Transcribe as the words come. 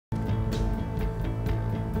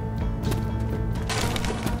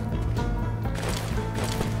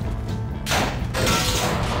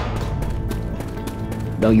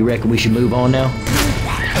Don't you reckon we should move on now?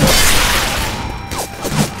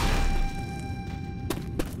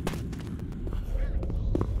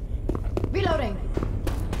 Reloading.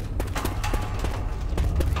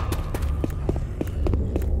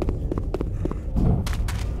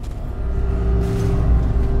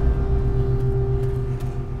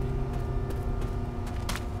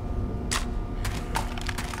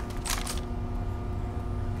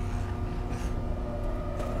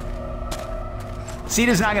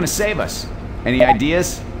 CETA's not gonna save us. Any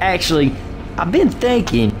ideas? Actually, I've been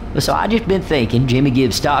thinking, Jimmy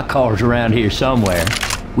gives stock cars around here somewhere.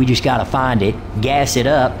 We just gotta find it, gas it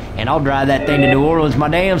up, and I'll drive that thing to New Orleans my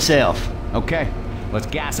damn self. Okay, let's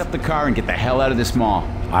gas up the car and get the hell out of this mall.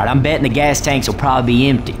 Alright, I'm betting the gas tanks will probably be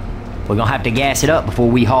empty. We're gonna have to gas it up before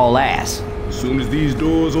we haul ass. As soon as these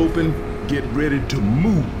doors open, get ready to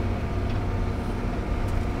move.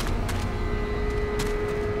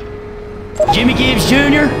 Jimmy Gibbs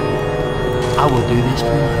Jr., I will do this for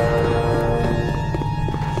you.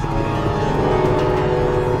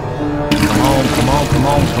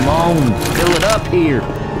 Come on, fill it up here.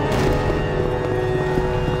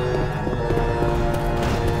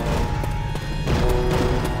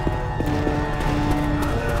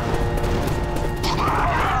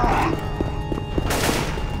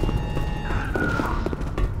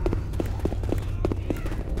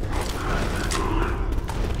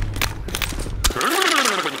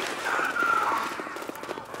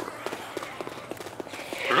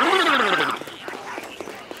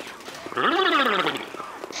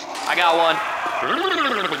 I got one.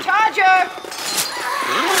 Charger!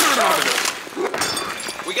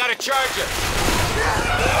 We got a charger.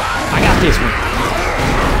 I got this one.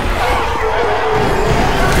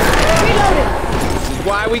 Reloading! This is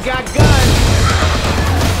why we got guns.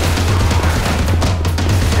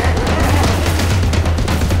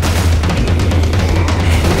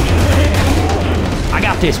 I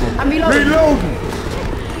got this one. I'm reloading. Reloading!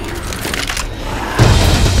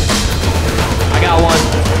 I got one.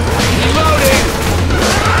 Reloading.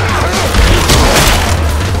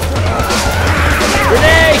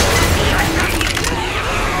 Grenade!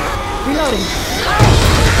 Reloading.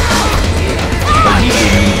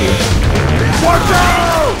 Watch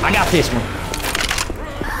out! I got this one.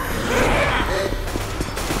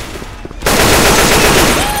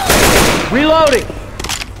 Reloading!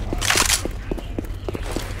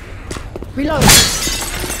 Reloading.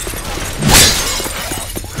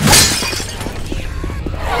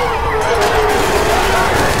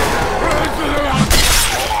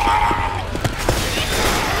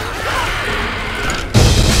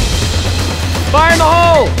 Fire in the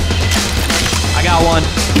hole! I got one.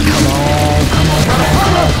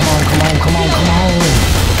 Come on.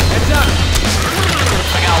 Heads up.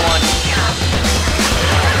 I got one.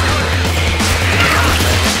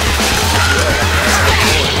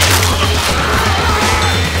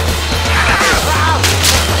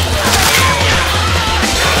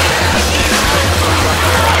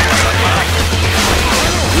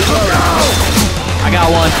 I got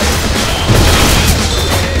one.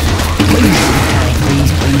 Please.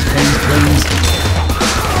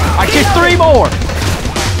 I just 3 more.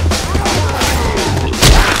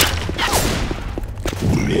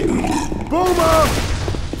 Boomer!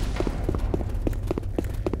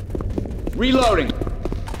 Reloading.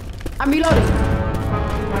 I'm reloading.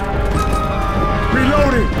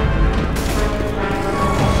 Reloading!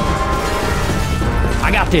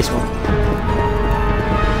 I got this one.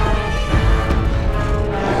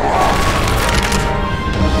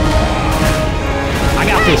 I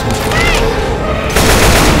got this one.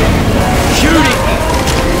 Shoot it!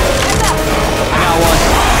 I got one.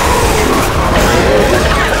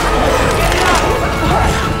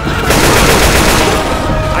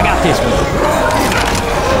 I got this one.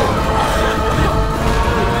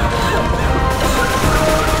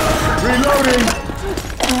 Reloading!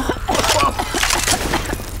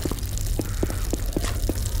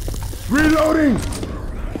 Reloading!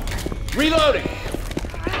 Reloading.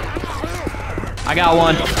 I got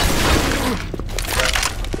one.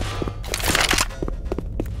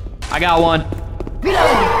 I got one.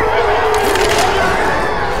 Reloading.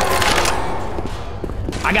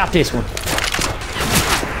 I got this one.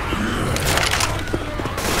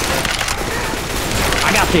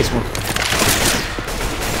 I got this one.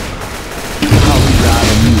 I'll be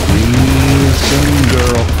driving you real soon,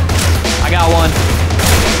 girl. I got one.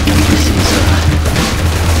 This is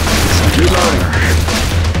Reloading!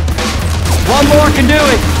 one more can do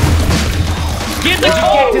it. Get the Get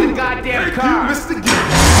car. to the goddamn car. Mr.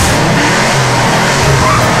 Gibbs!